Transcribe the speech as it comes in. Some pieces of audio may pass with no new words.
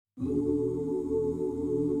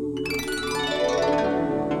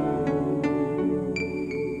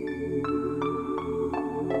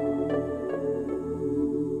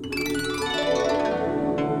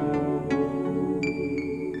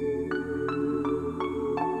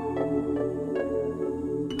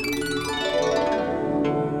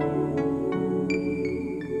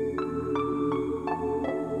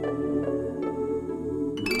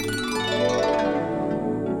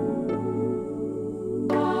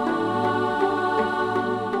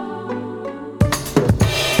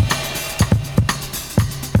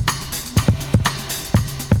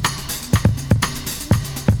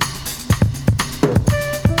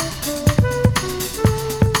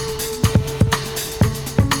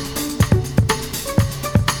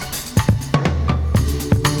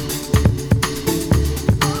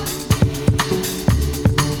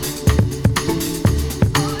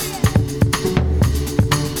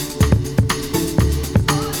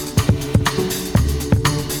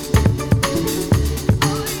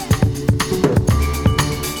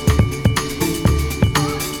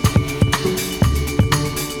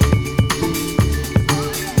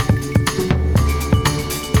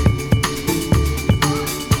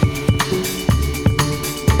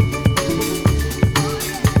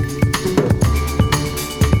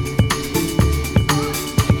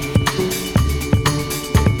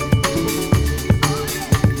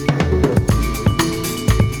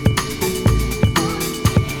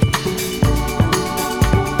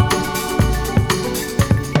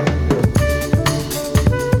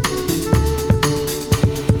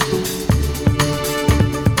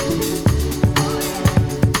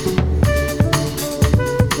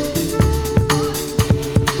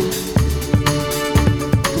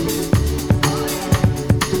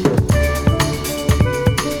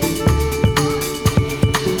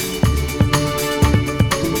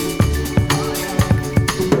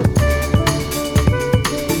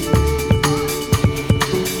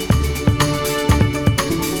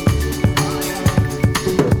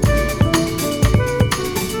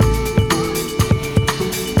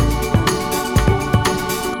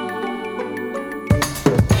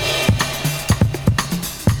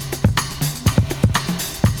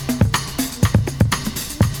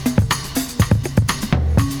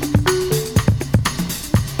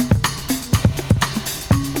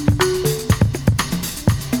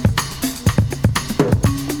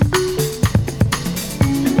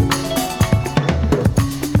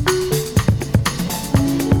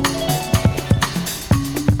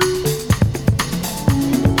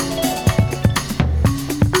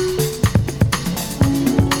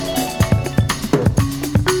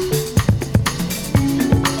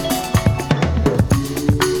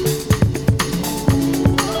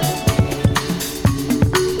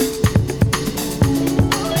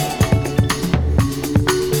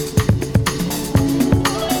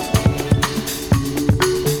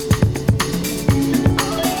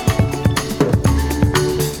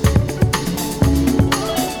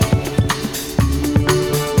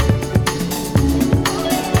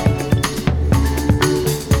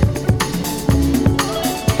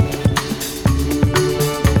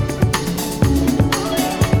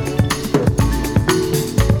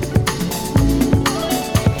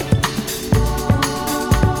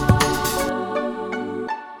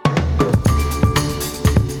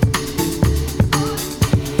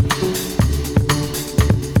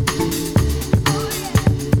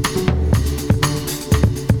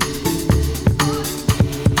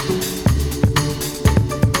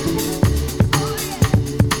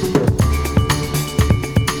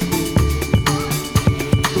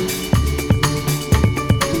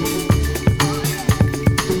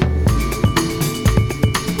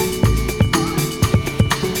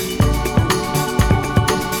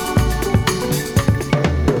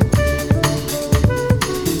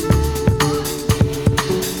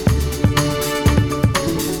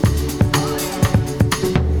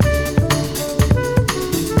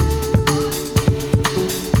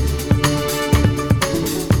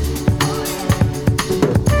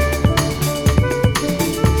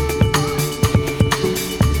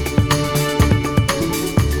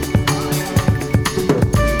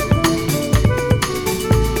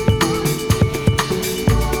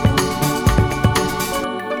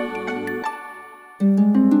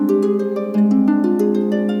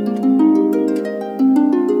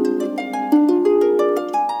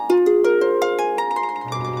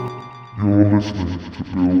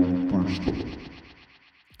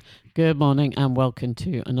Good morning and welcome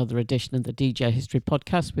to another edition of the DJ History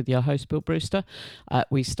Podcast with your host, Bill Brewster.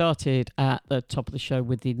 We started at the top of the show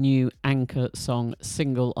with the new Anchorsong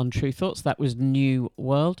single on True Thoughts. That was New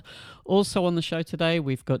World. Also on the show today,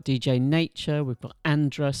 we've got DJ Nature, we've got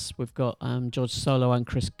Andras, we've got George Solar and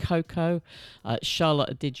Chris Coco, CHARLOTTE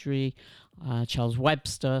ADIGERY, Charles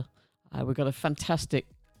Webster. We've got a fantastic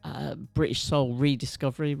British Soul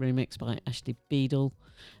rediscovery remixed by Ashley Beadle.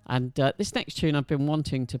 And this next tune I've been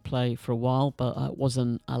wanting to play for a while, but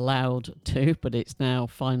wasn't allowed to, but it's now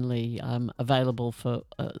finally available for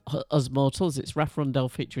us mortals. It's Raf Rundell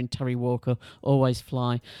featuring TERRI Walker, Always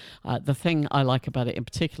Fly. The thing I like about it in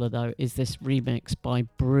particular, though, is this remix by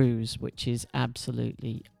Bruise, which is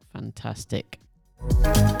absolutely fantastic.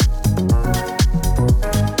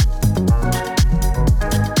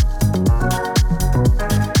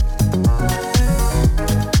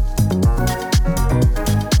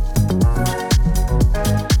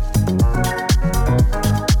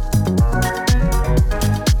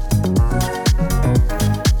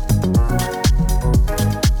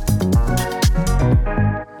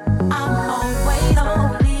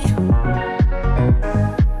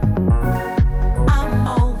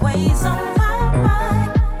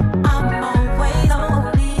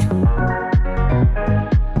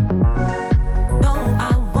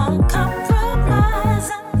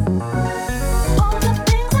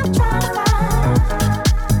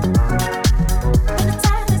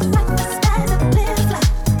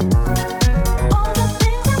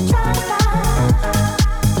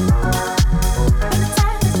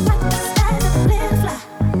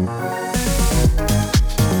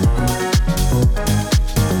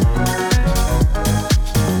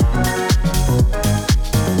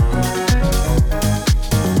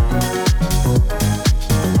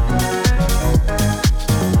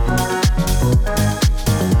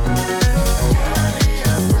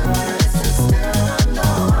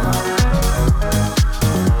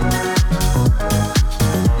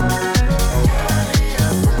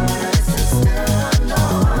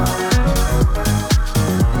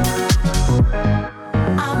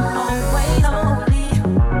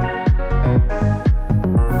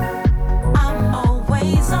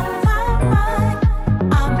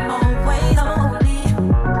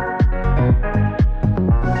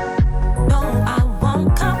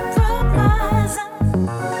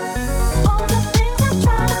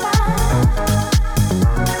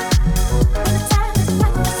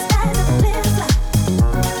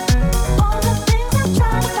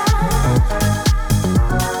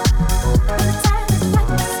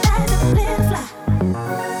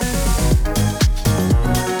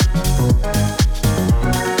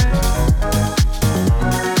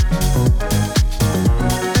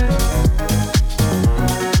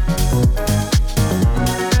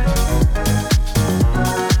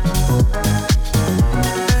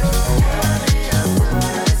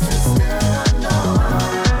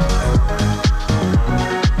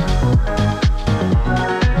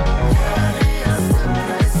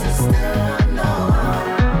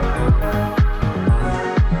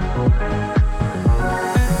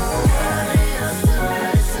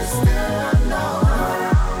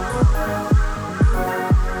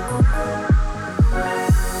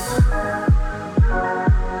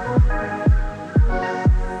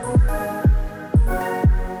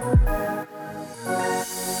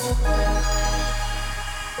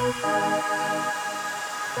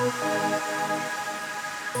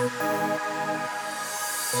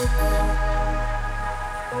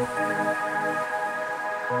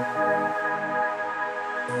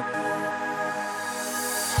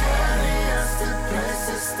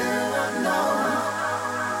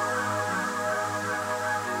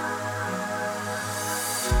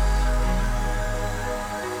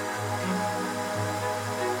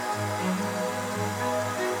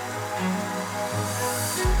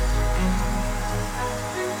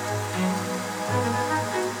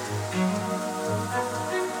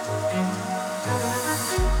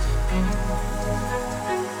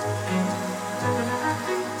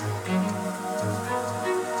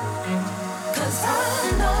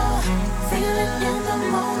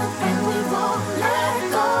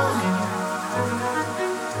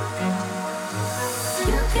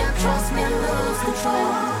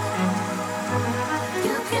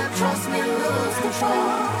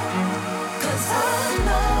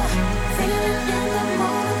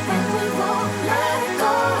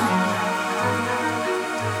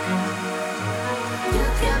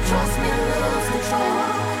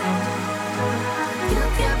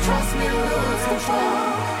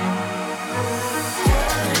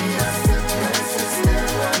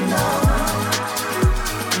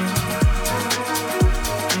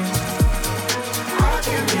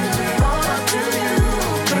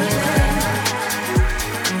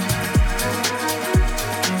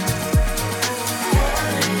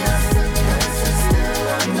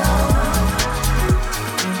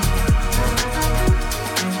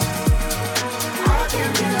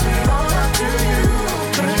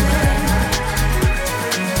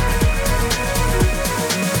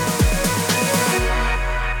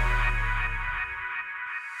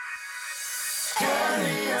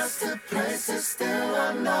 carry us to places still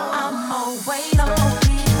unknown. I'm always on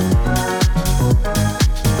beat.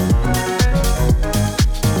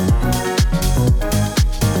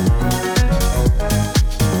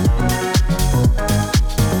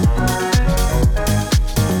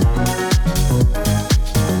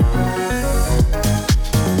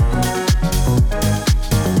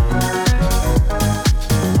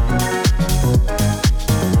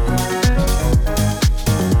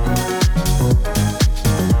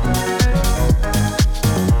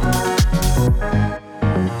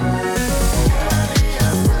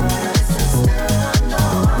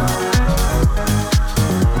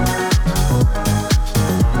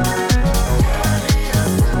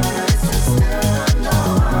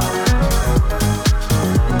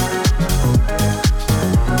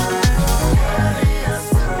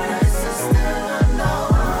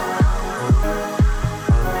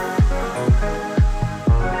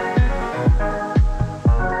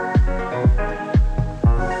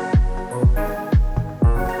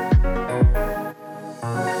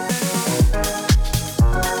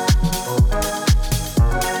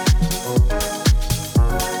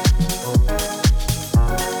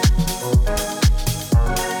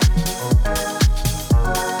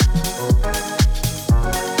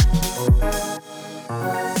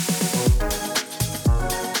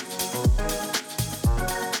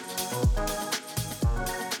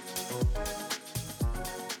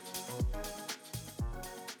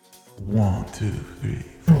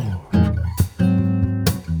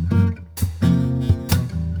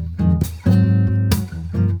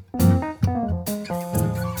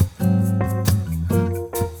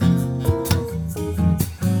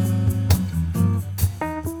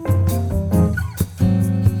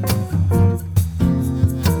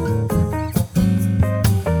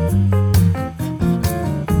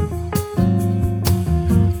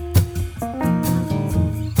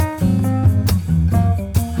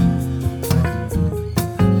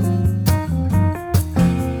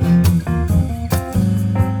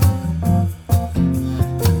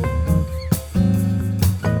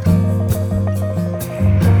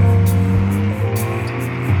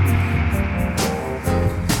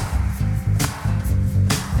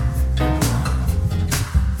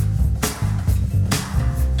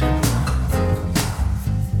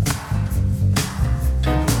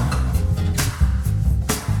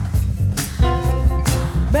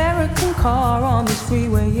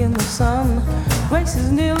 Freeway in the sun, race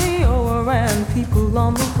is nearly over and people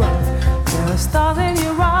on the run. There are stars in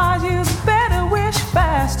your eyes, you better wish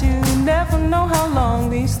fast. You never know how long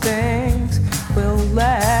these things will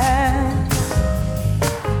last.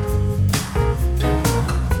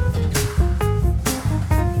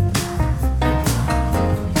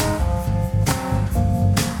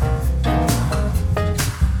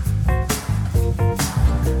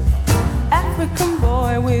 African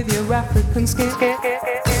boy with your African skin.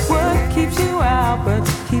 What keeps you out but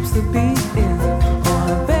keeps the beat in? On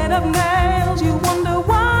a bed of nails, you wonder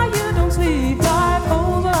why you don't sleep. Life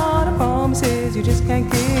holds a lot of promises you just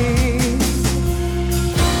can't keep.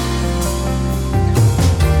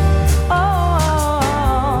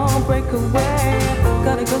 Oh, break away,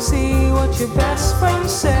 gotta go see what your best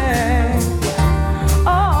friends say.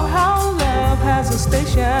 Oh, how love has a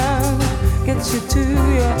station, gets you to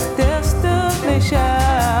your destination.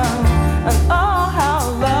 And oh,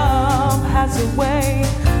 how love has a way,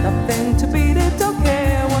 nothing to beat it, don't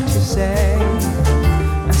care what you say.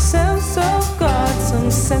 A sense of God,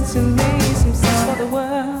 some sense in me, some sense for the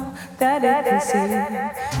world that it can see.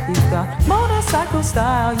 You've got motorcycle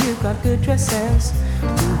style, you've got good dress sense.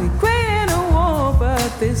 You'll be great in a war,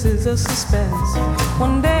 but this is a suspense.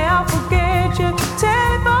 One day I'll forget your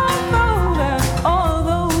telephone phone and all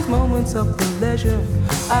those moments of pleasure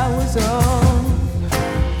I was on.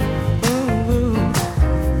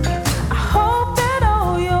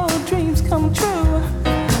 Come true.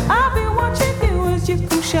 I've been watching you as you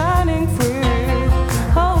come shining through.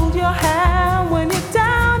 Hold your hand when you're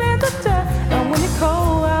down in the dirt, and when you're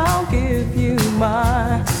cold, I'll give you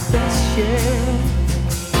my best share.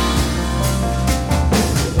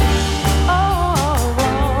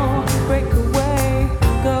 Oh, break away,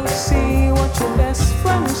 go see what your best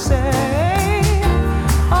friends say.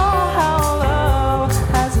 Oh, how love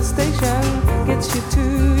has a station, gets you to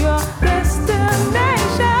your destination.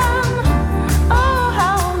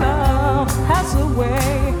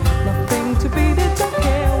 Way, nothing to beat it, don't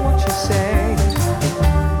care what you say.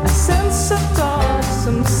 A sense of God,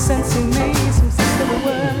 some sense in me, some sense of the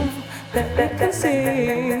world that they can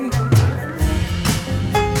see.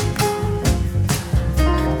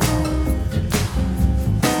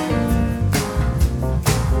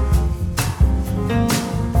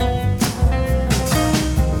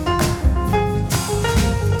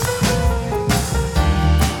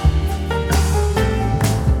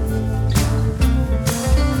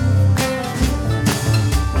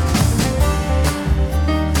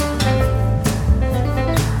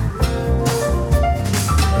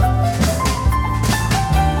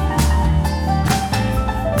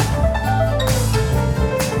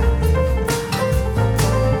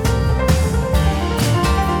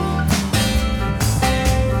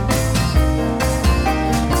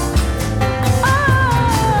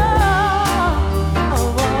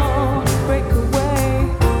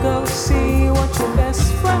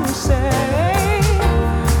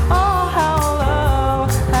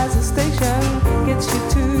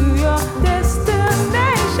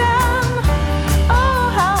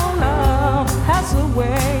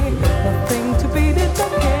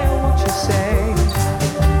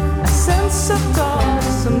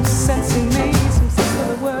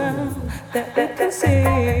 that can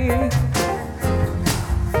see.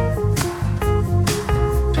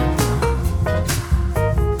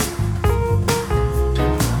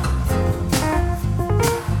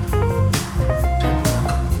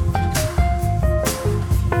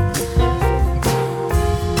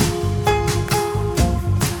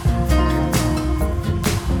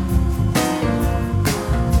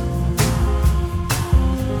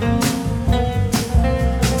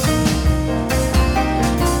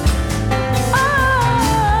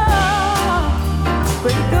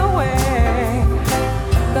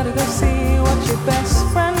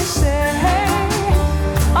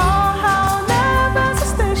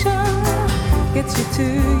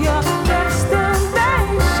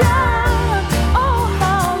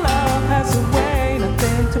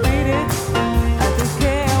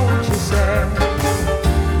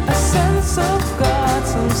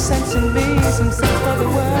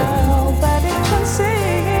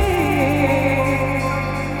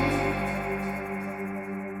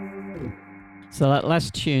 So that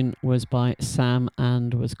last tune was by Sam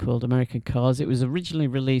and was called American Cars. It was originally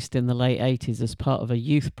released in the late 80s as part of a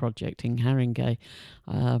youth project in Haringey,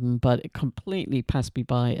 but it completely passed me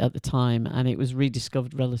by at the time, and it was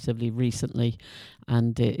rediscovered relatively recently,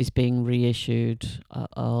 and it is being reissued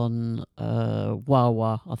on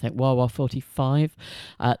Wawa, I think Wawa 45.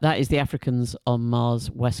 That is the Africanz on Marz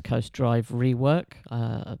West Coast Drive rework,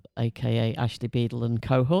 aka Ashley Beadle and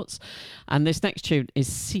cohorts. And this next tune is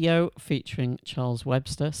SIO featuring Charles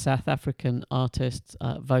Webster, South African artist,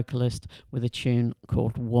 vocalist, with a tune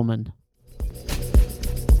called Woman.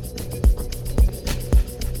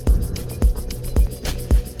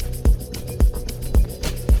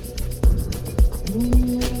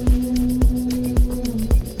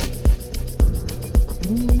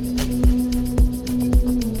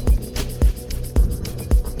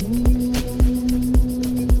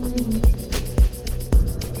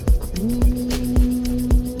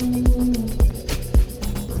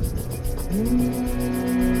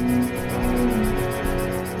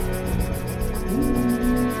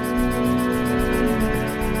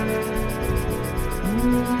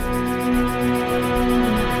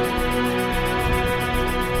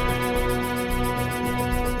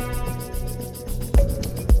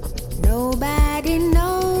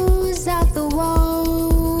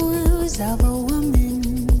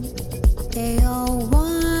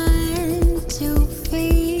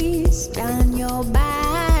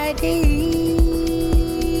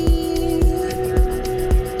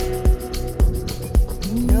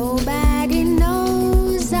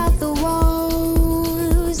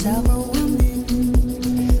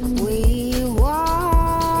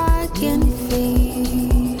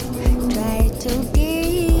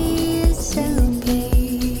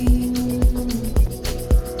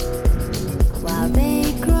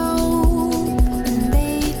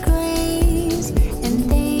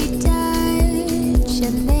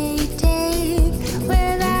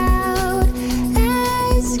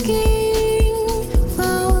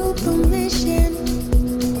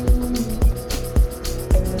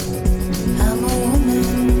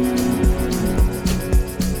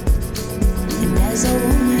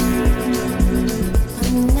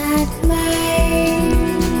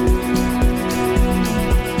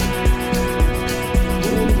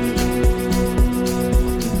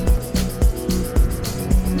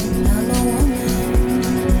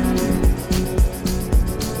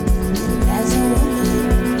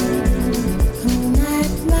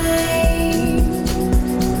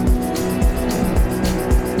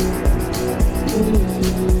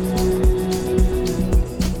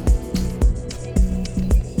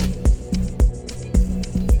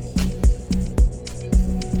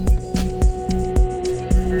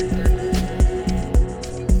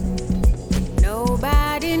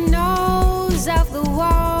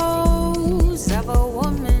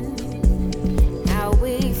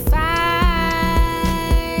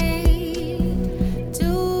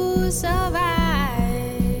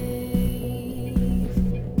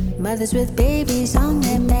 Mothers with babies on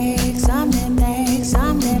their backs, on their backs,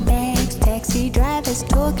 on their backs. Taxi drivers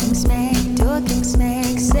talking smack,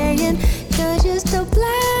 saying you're just a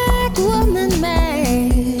black woman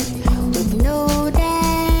made with no dad.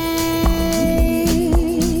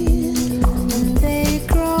 And they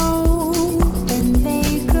grow and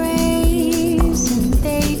they graze and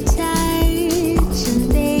they touch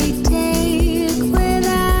and they take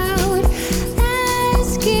without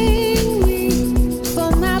asking me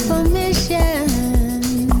for my permission.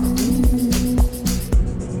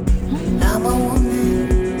 I'm a woman.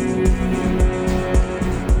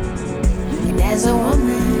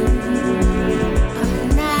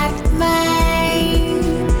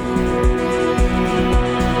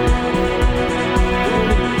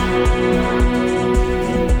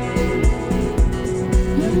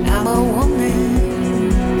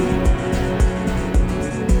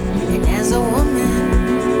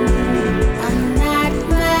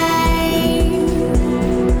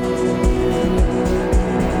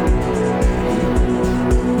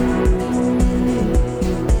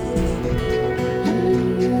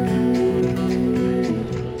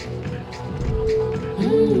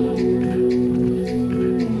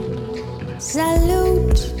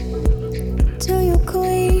 Salute to your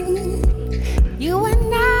queen. You are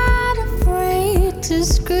not afraid to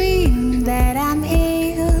scream that I'm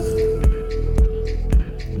here.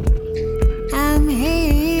 I'm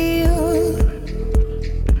here.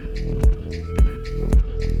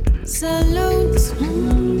 Salute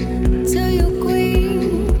to your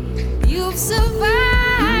queen. You've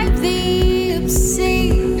survived the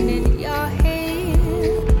obscene in your head.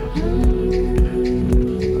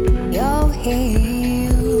 Your head.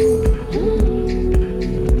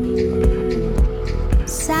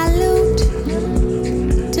 Salute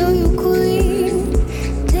to your queen.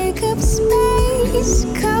 Take up space,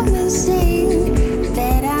 come and sing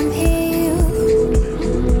that I'm here.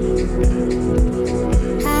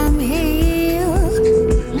 I'm here.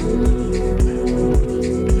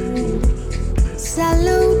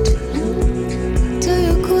 Salute to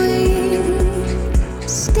your queen.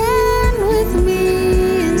 Stand with me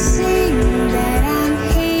and sing that I'm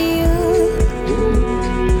here.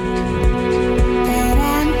 That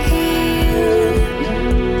I'm here.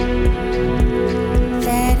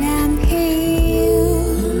 That I'm here.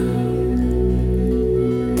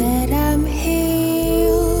 That I'm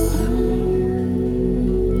here.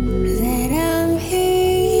 That I'm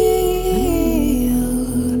here.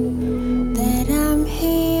 That I'm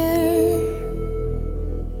here.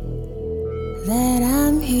 That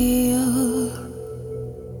I'm here.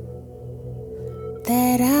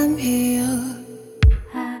 That I'm here.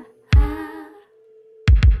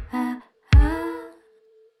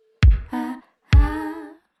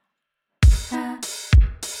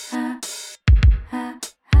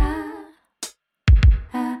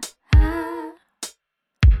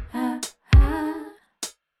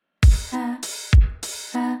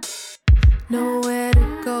 Nowhere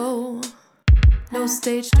to go, no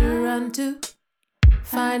stage to run to.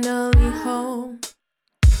 Finally home,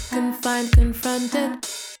 confined, confronted.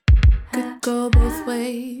 Could go both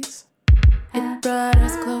ways. It brought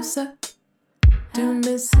us closer to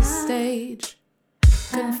miss the stage.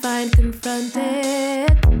 Confined,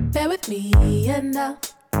 confronted. Bear with me and I'll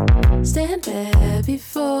stand bare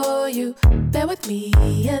before you. Bear with me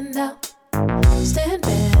and I'll stand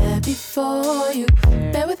bare before you.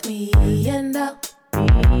 Bear with me and I'll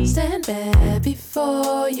stand bare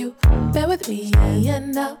before you. Bear with me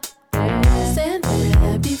and I'll stand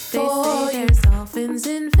bare before you. There's dolphins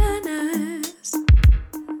in Venice.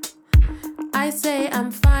 I say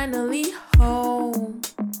I'm finally home.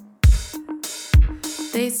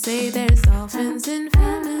 They say there's dolphins in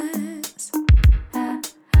Venice.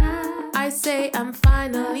 I say I'm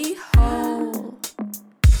finally whole.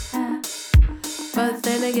 But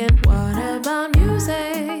then again, what about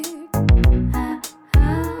music?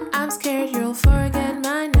 I'm scared you'll forget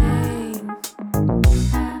my name.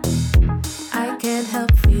 I can't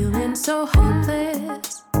help feeling so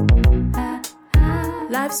hopeless.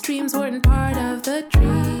 Live streams weren't part of the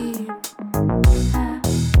dream.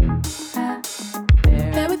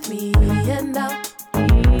 Bear with me and I'll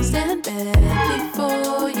stand bare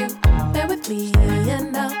before you. Bear with me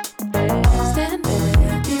and I'll stand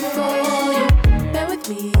bare before you. Bear with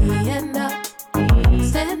me and I'll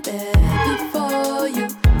stand bare before you.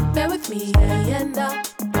 Bear with me and I'll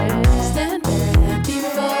stand bare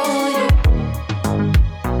before you.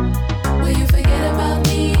 Will you forget about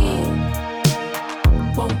me?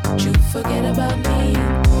 Won't you forget about me?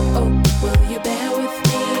 Oh, will you bear with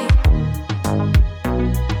me?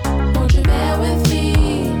 Won't you bear with me?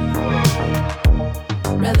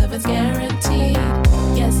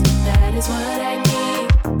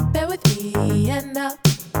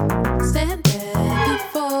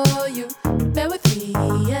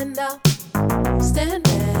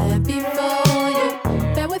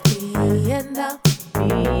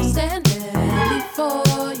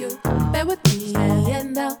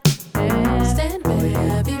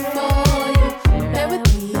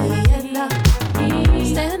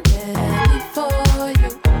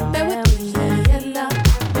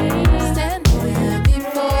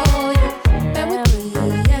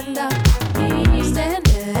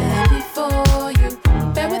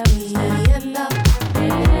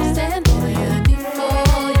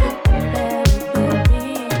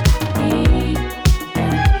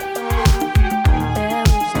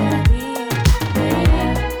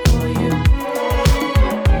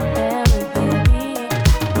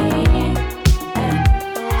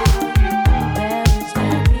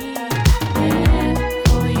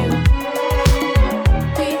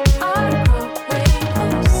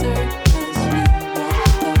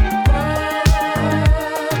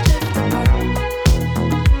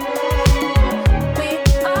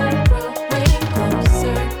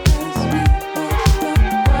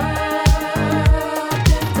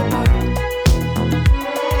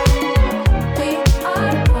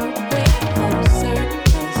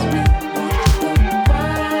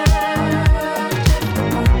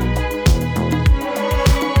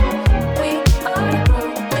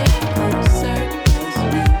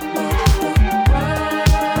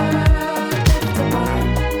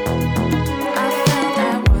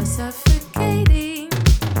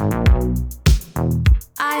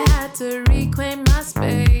 to reclaim my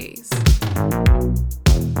space.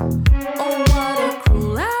 Oh, what a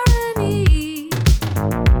cruel irony.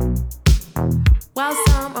 While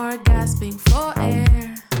some are gasping for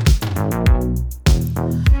air,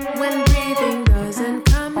 when breathing doesn't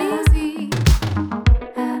come easy,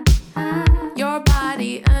 your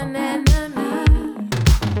body an enemy.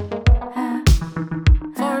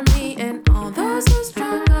 For me and all those who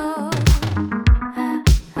struggle,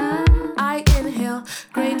 I inhale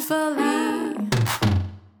gratefully.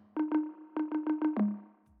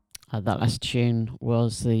 That last tune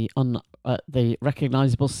was the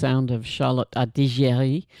recognisable sound of Charlotte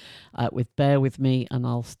Adigery with Bear With Me and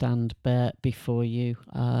I'll Stand Bare Before You,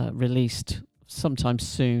 released sometime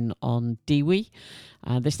soon on Dewey.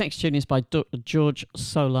 This next tune is by George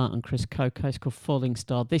Solar and Chris Coco. It's called Falling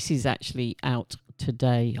Star. This is actually out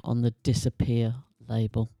today on the Disappear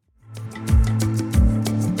label.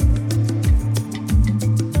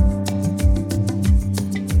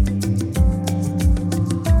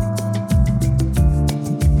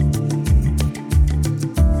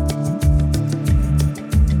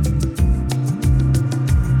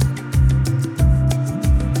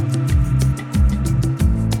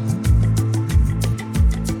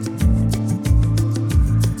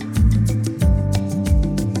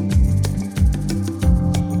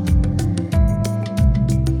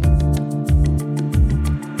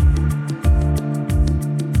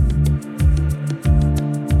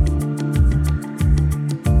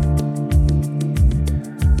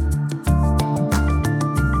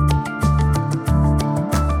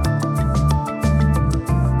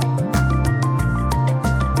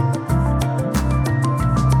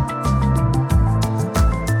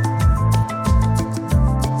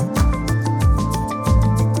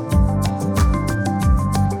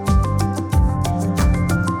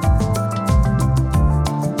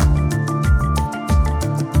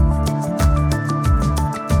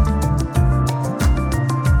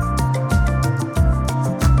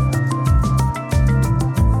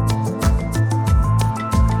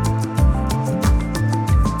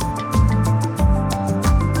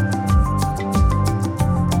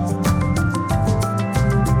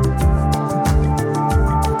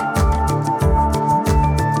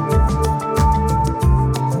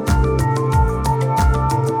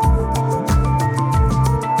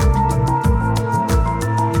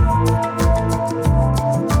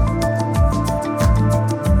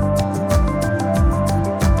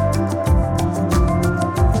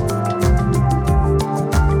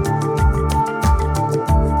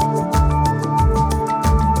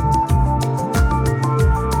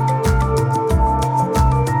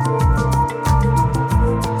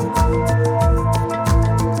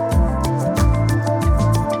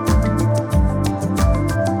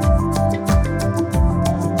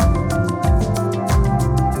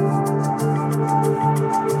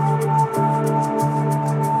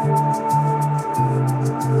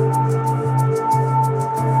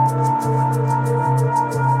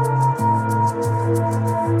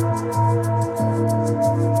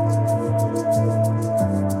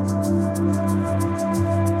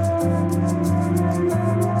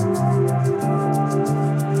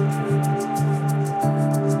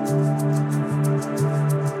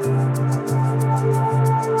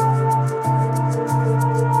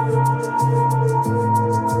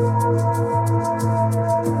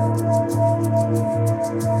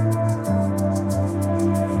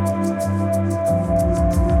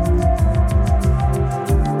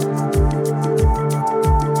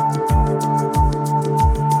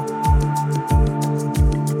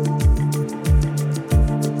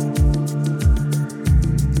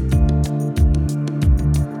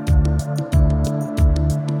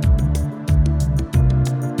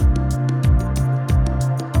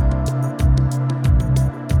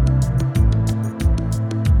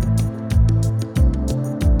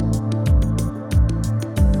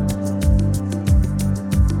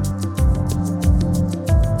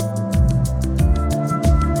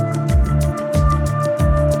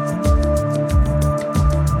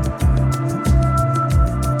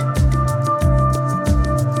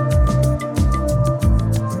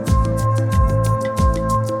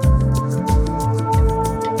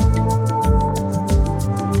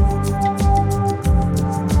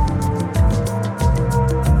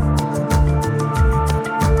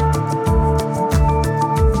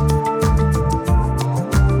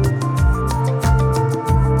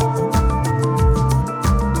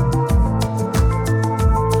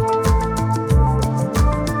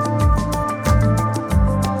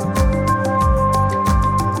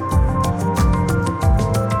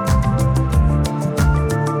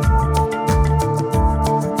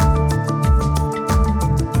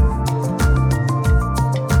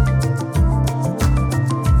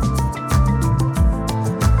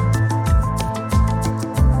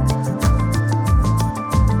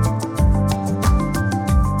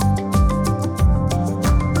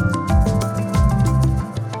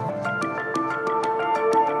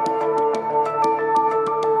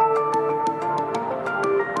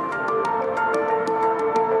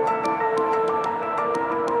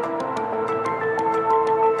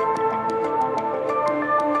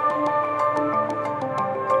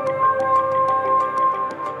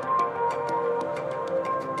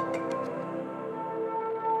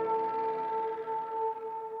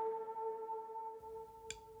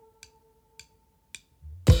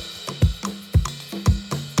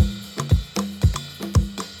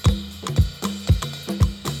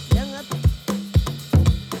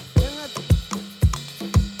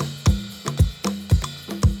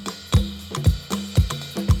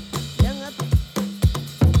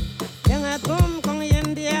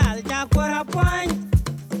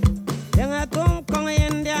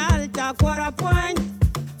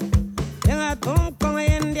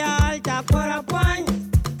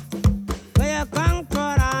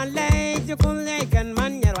 chukunle kan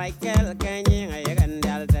man ya right kel kenyi ay gan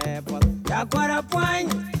dal te pol ya kwara point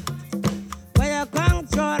waya kang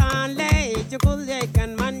choran le chukunle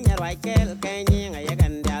kan man ya right kel kenyi ay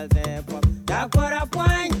gan dal te pol ya kwara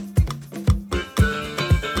point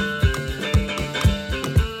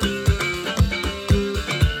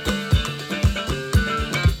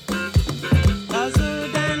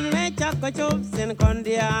Sudan me chako chup sin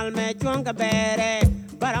kondial me chuang ka bere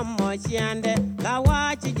baram mo chiande la wa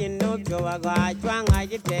chi jinu jowa ga chuang ai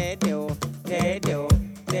te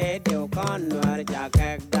deu kon war ja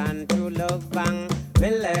kak dan tu lok bang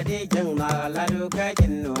melody jeng ma la du ka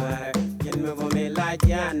jinu jin me bo me la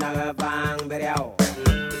ja na bang beriao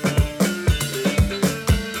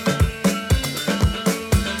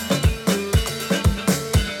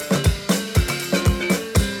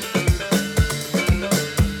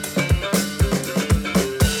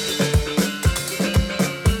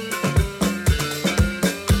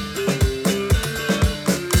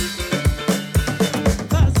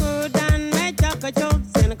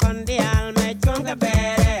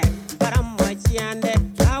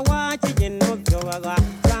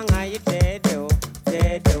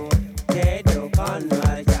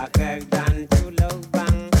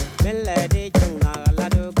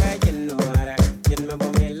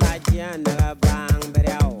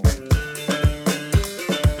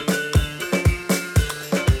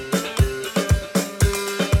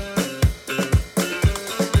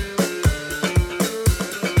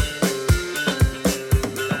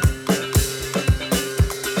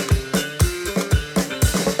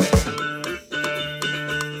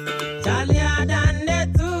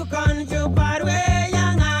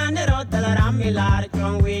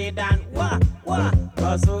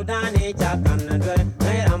Sudan e chakan dwe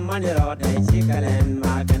nay ramman ro de chikalen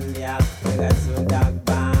makan dia ga sudak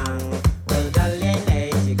bang dalle ne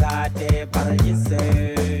chigate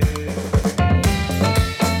parjise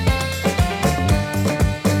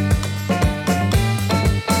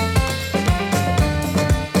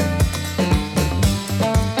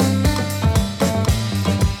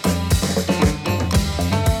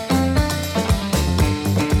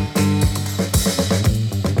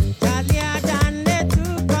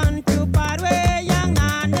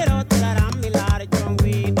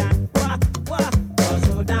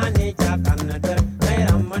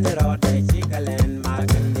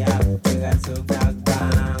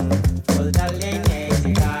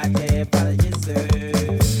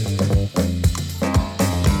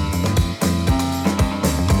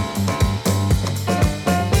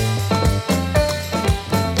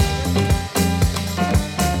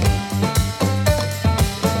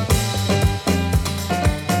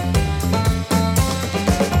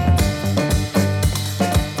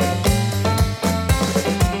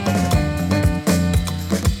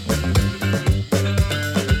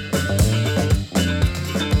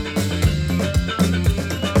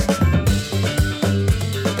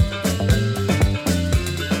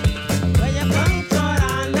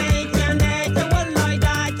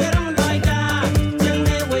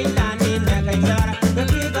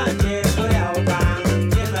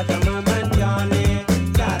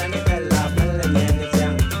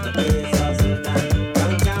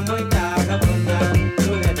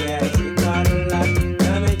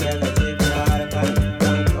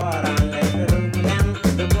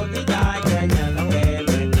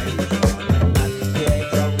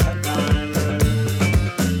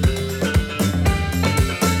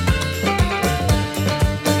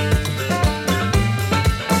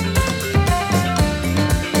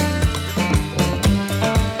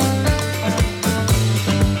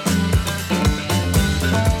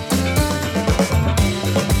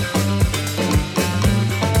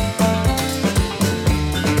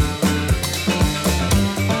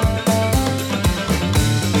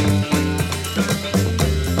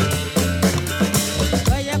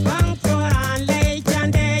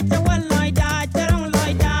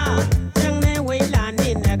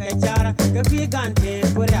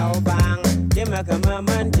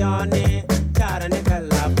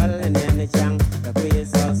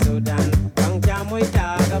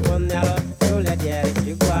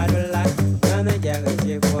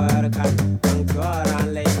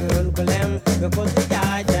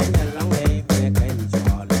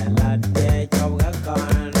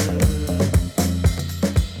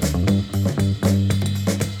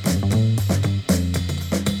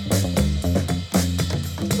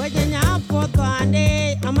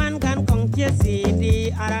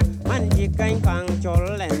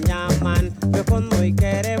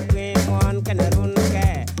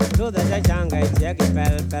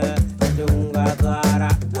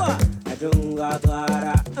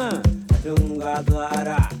Dunga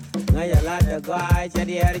dara. Ngayala de guy,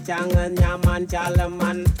 Chadier Changan, Yaman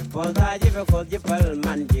Chalaman, Polta Jibakol Jipal,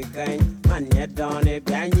 Man Jikain, Man Yedoni,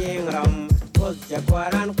 Banying Rum, Put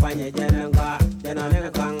Jakwaran, Panya Jananga,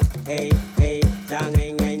 Jananakang, hey, hey,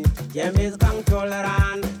 Changing, Jamis Kang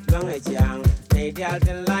Toleran, Langachiang, they dealt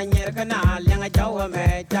in Lanier Canal, Yang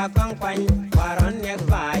Jawame, Chakang Pine, Paran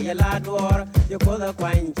Yakba, Yala Dwar, you call the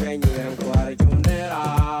Pine Train,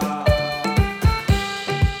 Jumera.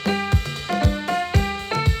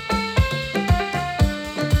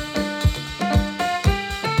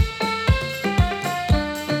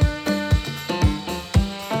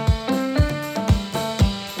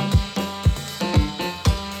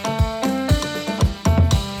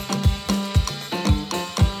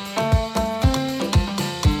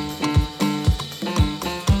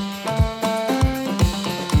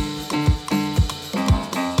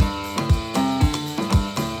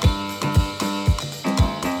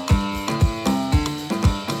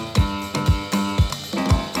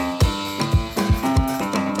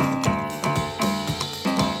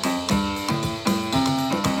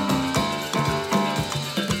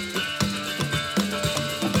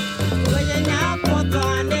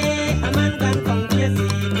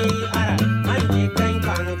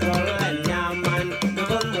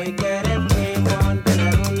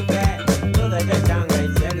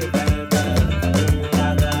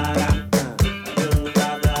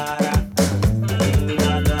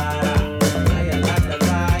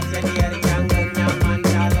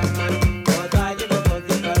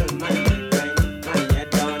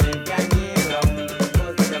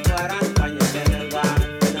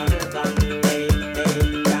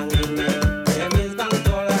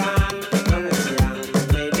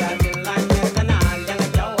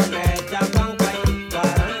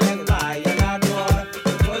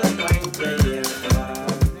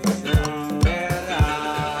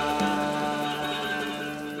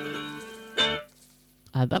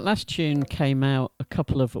 That last tune came out a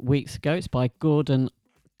couple of weeks ago. It's by Gordon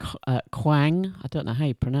Koang. I don't know how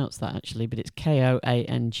you pronounce that actually, but it's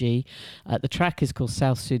Koang. The track is called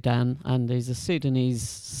South Sudan, and he's a Sudanese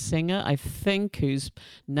singer, I think, who's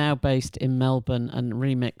now based in Melbourne and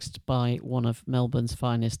remixed by one of Melbourne's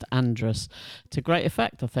finest, Andras, to great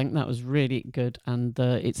effect. I think that was really good, and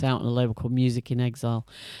it's out on a label called Music in Exile.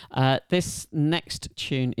 This next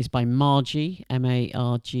tune is by MARGEE,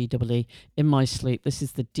 MARGEE, In My Sleep. This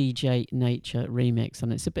is the DJ Nature remix,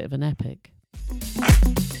 and it's a bit of an epic.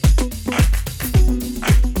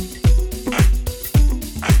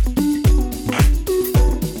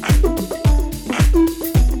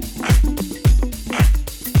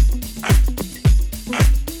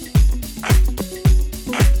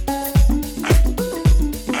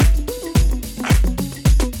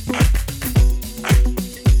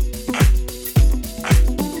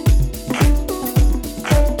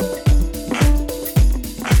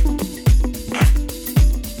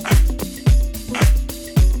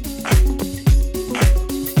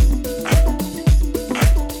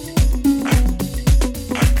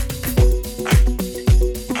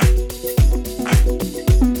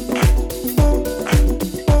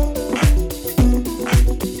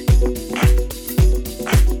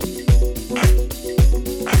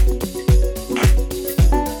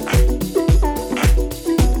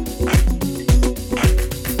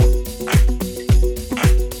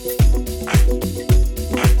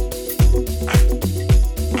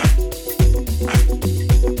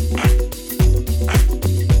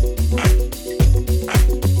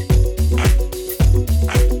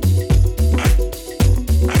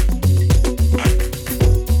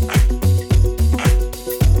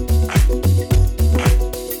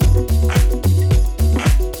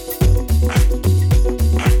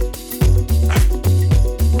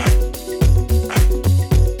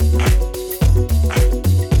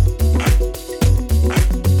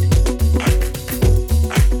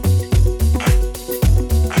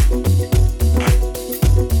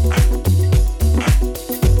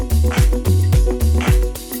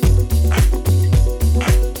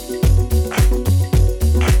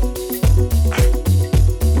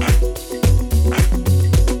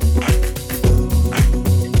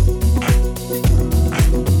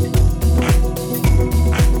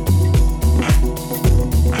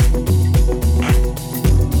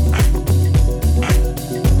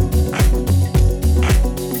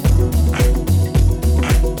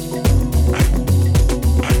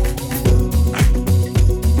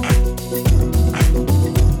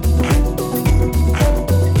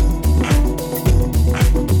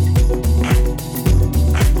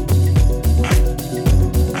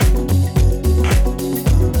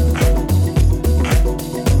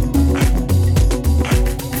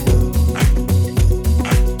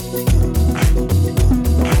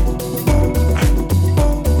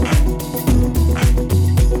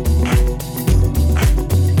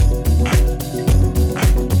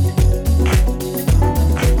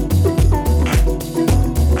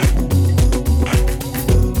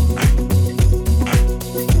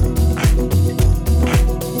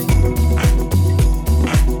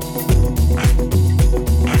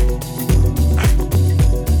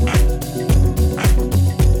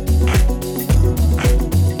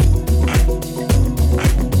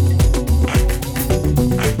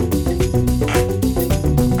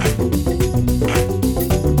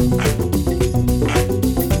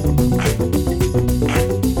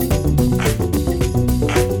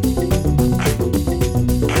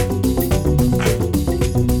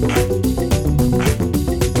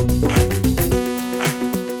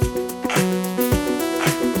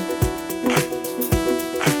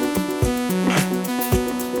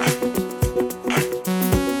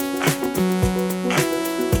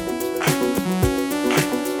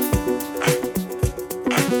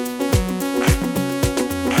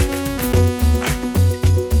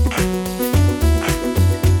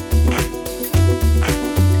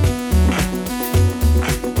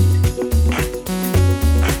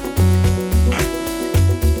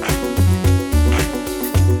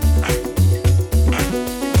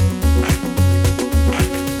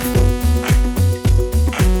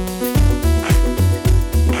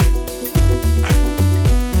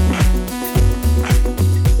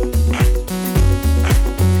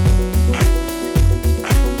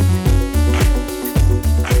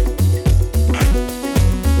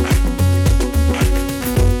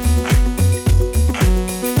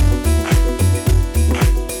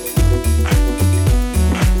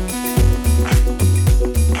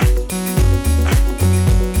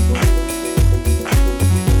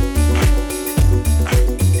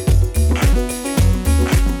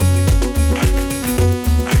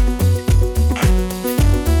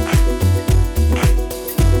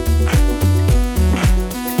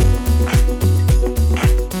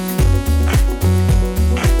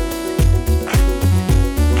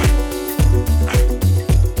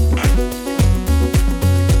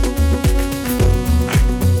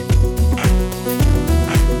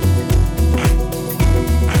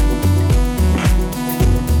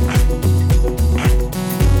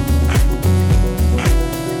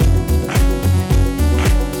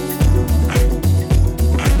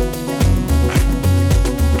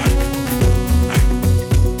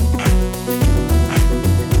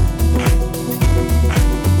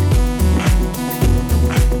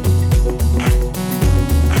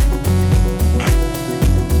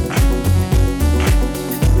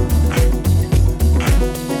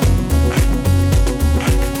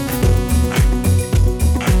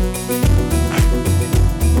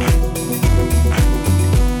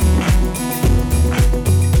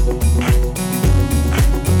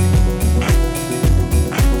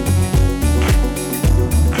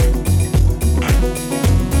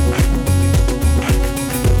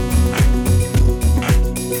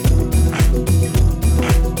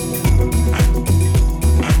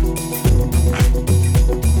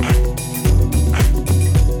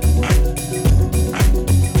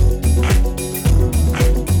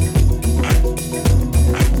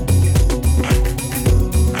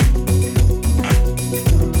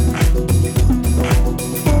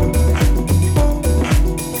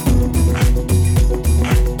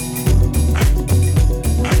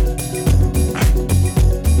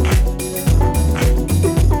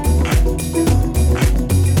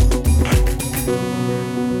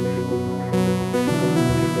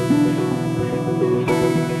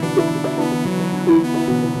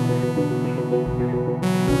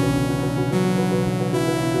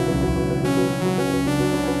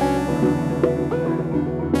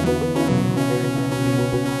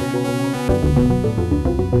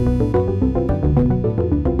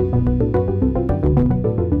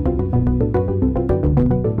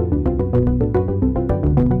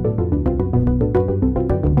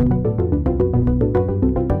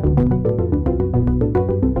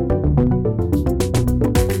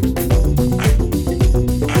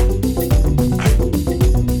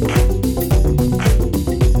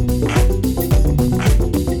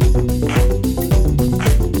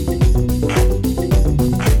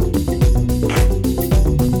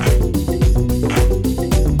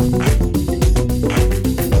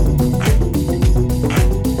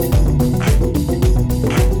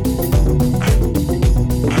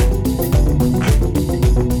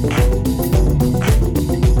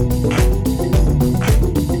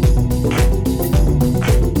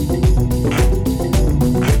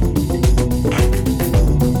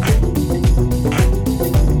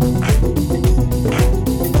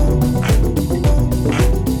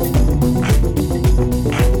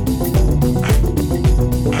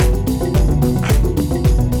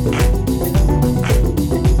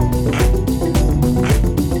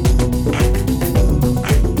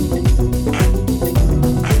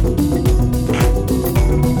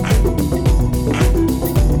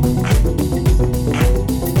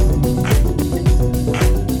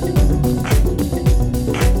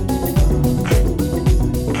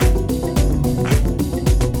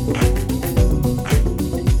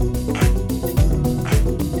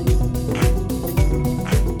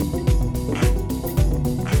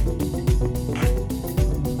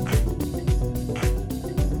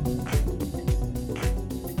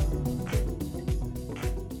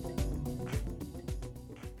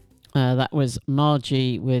 That was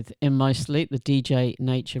Margee with In My Sleep, the DJ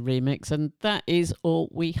Nature remix. And that is all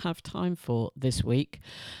we have time for this week.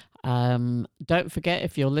 Don't forget,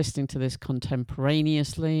 if you're listening to this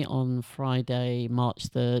contemporaneously on Friday, March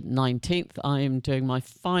the 19th, I am doing my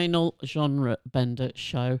final genre bender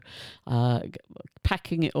show,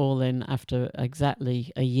 packing it all in after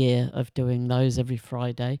exactly a year of doing those every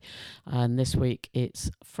Friday. And this week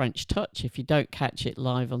it's French Touch. If you don't catch it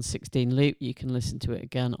live on 16 Loop, you can listen to it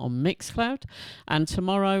again on Mixcloud. And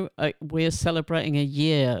tomorrow we're celebrating a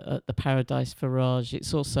year at the Paradise Virage.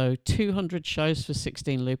 It's also 200 shows for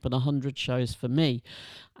 16 Loop and 100 shows for me.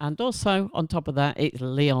 And also, on top of that, it's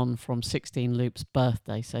Leon from 16 Loop's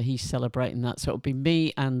birthday. So he's celebrating that. So it'll be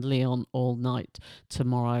me and Leon all night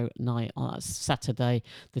tomorrow night, on Saturday,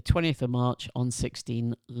 the 20th of March on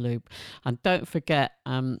 16 Loop. And don't forget,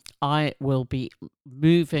 I will be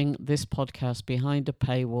moving this podcast behind a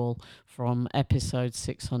paywall from episode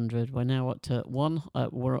 600. We're now up to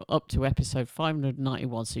we're up to episode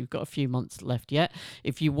 591. So you've got a few months left yet.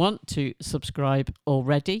 If you want to subscribe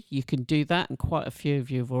already, you can do that. And quite a few of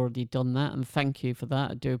you have already done that, and thank you for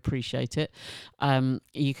that. I do appreciate it.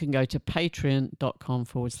 You can go to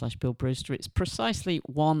patreon.com/Bill Brewster. It's precisely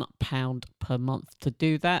 £1 per month to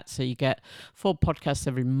do that. So you get 4 podcasts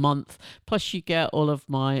every month, plus you get all of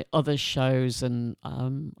my other shows and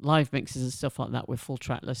live mixes and stuff like that with full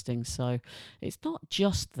track listings. So it's not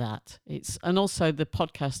just that. And also the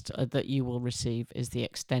podcast that you will receive is the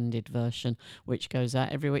extended version, which goes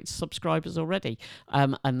out every week to subscribers already.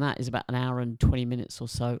 And that is about an hour and 20 minutes or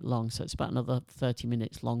so long. So it's about another 30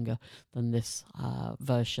 minutes longer than this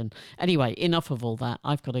version. Anyway, enough of all that.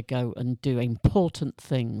 I've got to go and do important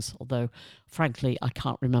things, although frankly I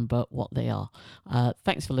can't remember what they are.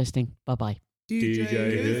 Thanks for listening. Bye-bye.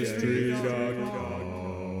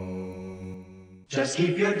 DJHistory.com. Just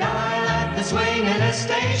keep your dial at the swinging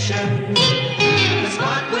station. The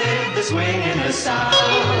spot with the swinging sound.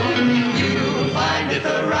 You'll find it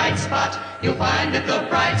the right spot. You'll find it the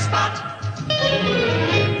bright spot.